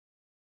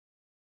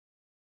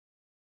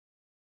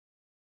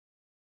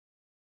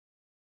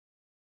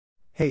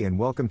Hey and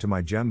welcome to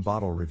my gem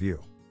bottle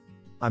review.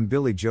 I'm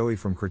Billy Joey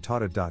from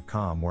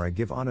Quartz.com, where I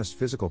give honest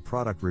physical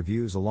product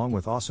reviews along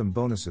with awesome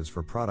bonuses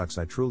for products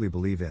I truly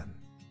believe in.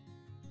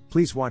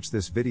 Please watch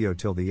this video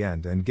till the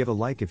end and give a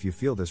like if you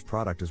feel this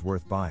product is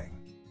worth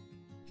buying.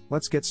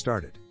 Let's get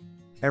started.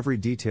 Every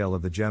detail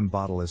of the gem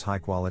bottle is high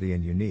quality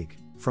and unique,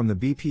 from the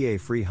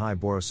BPA-Free high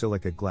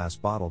borosilicate glass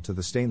bottle to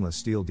the stainless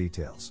steel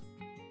details.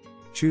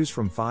 Choose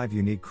from 5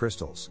 unique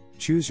crystals,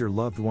 choose your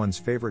loved one's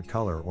favorite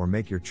color or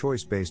make your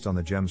choice based on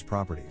the gem's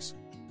properties.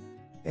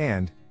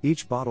 And,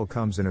 each bottle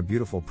comes in a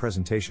beautiful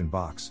presentation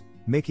box,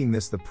 making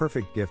this the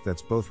perfect gift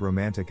that's both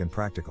romantic and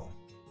practical.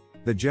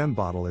 The gem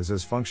bottle is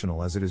as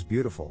functional as it is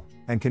beautiful,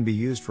 and can be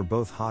used for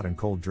both hot and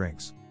cold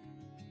drinks.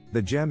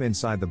 The gem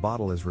inside the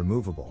bottle is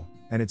removable,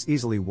 and it's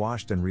easily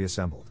washed and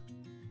reassembled.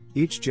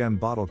 Each gem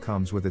bottle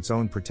comes with its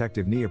own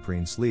protective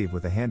neoprene sleeve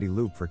with a handy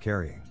loop for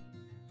carrying.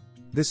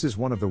 This is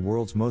one of the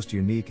world's most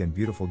unique and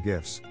beautiful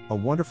gifts, a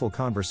wonderful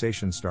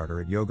conversation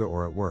starter at yoga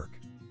or at work.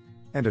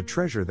 And a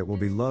treasure that will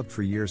be loved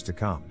for years to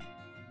come.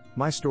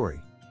 My story.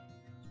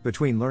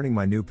 Between learning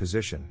my new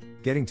position,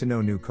 getting to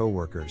know new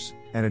coworkers,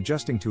 and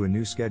adjusting to a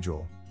new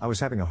schedule, I was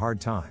having a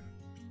hard time.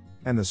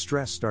 And the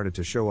stress started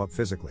to show up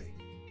physically.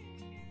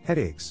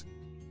 Headaches.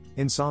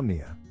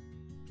 Insomnia.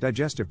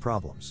 Digestive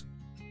problems.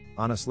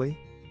 Honestly,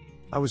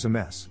 I was a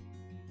mess.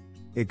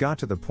 It got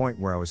to the point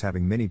where I was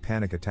having mini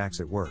panic attacks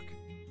at work.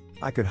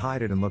 I could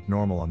hide it and look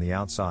normal on the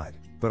outside,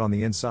 but on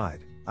the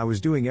inside, I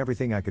was doing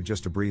everything I could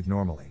just to breathe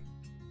normally.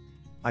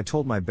 I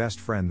told my best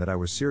friend that I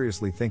was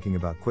seriously thinking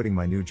about quitting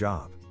my new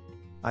job.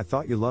 "I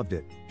thought you loved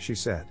it," she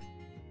said.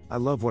 "I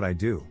love what I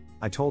do,"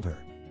 I told her.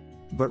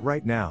 "But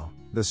right now,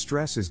 the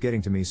stress is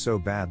getting to me so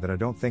bad that I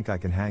don't think I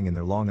can hang in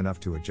there long enough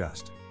to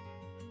adjust."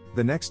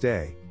 The next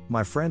day,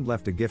 my friend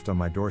left a gift on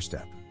my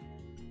doorstep.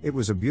 It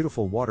was a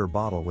beautiful water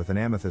bottle with an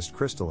amethyst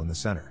crystal in the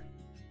center.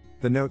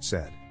 The note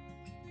said,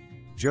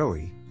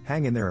 "Joey,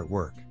 hang in there at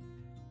work.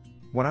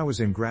 When I was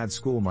in grad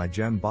school, my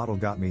gem bottle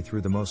got me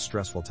through the most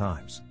stressful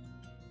times.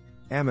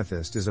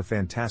 Amethyst is a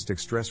fantastic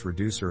stress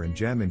reducer and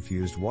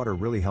gem-infused water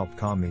really helped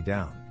calm me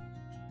down."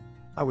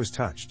 I was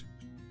touched.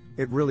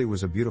 It really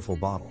was a beautiful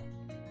bottle.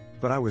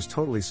 But I was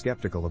totally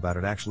skeptical about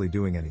it actually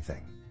doing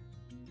anything.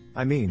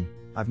 I mean,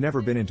 I've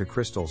never been into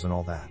crystals and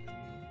all that.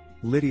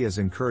 Lydia's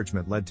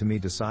encouragement led to me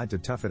decide to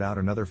tough it out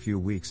another few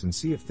weeks and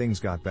see if things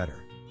got better.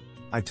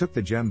 I took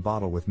the gem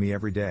bottle with me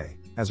every day,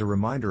 as a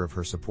reminder of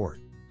her support.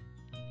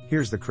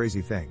 Here's the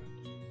crazy thing.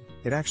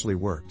 It actually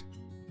worked.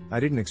 I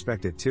didn't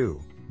expect it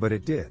to, but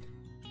it did.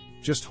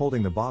 Just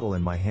holding the bottle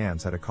in my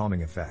hands had a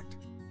calming effect.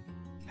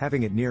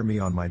 Having it near me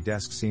on my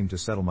desk seemed to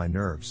settle my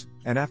nerves,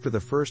 and after the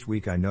first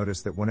week I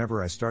noticed that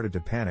whenever I started to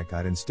panic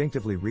I'd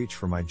instinctively reach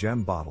for my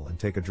gem bottle and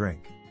take a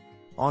drink.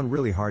 On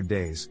really hard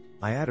days,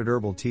 I added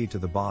herbal tea to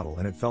the bottle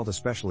and it felt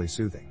especially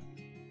soothing.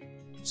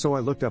 So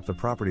I looked up the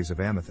properties of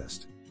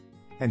amethyst.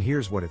 And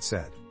here's what it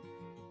said.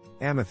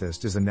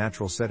 Amethyst is a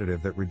natural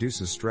sedative that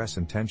reduces stress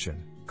and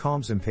tension,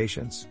 calms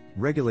impatience,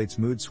 regulates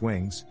mood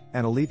swings,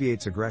 and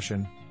alleviates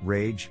aggression,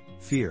 rage,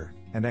 fear,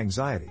 and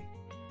anxiety.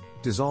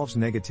 Dissolves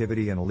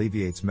negativity and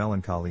alleviates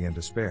melancholy and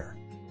despair.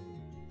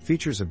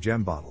 Features of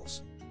gem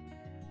bottles.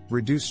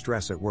 Reduce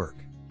stress at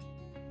work.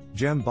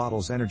 Gem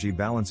bottles' energy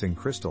balancing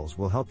crystals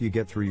will help you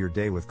get through your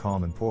day with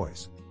calm and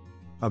poise.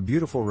 A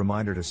beautiful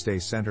reminder to stay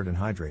centered and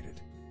hydrated.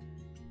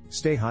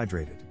 Stay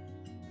hydrated.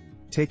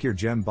 Take your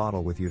gem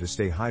bottle with you to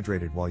stay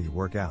hydrated while you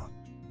work out.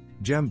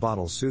 Gem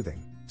bottles'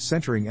 soothing,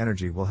 centering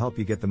energy will help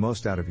you get the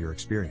most out of your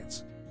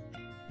experience.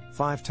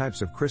 5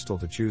 types of crystal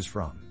to choose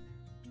from.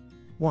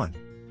 1.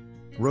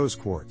 Rose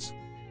quartz.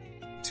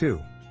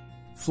 2.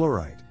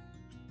 Fluorite.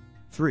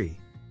 3.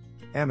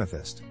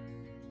 Amethyst.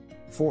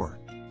 4.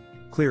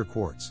 Clear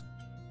quartz.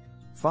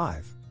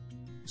 5.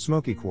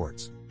 Smokey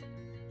quartz.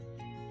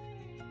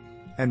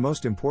 And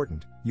most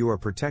important, you are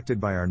protected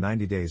by our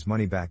 90 days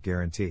money-back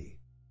guarantee.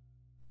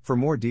 For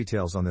more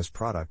details on this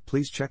product,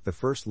 please check the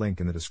first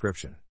link in the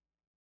description.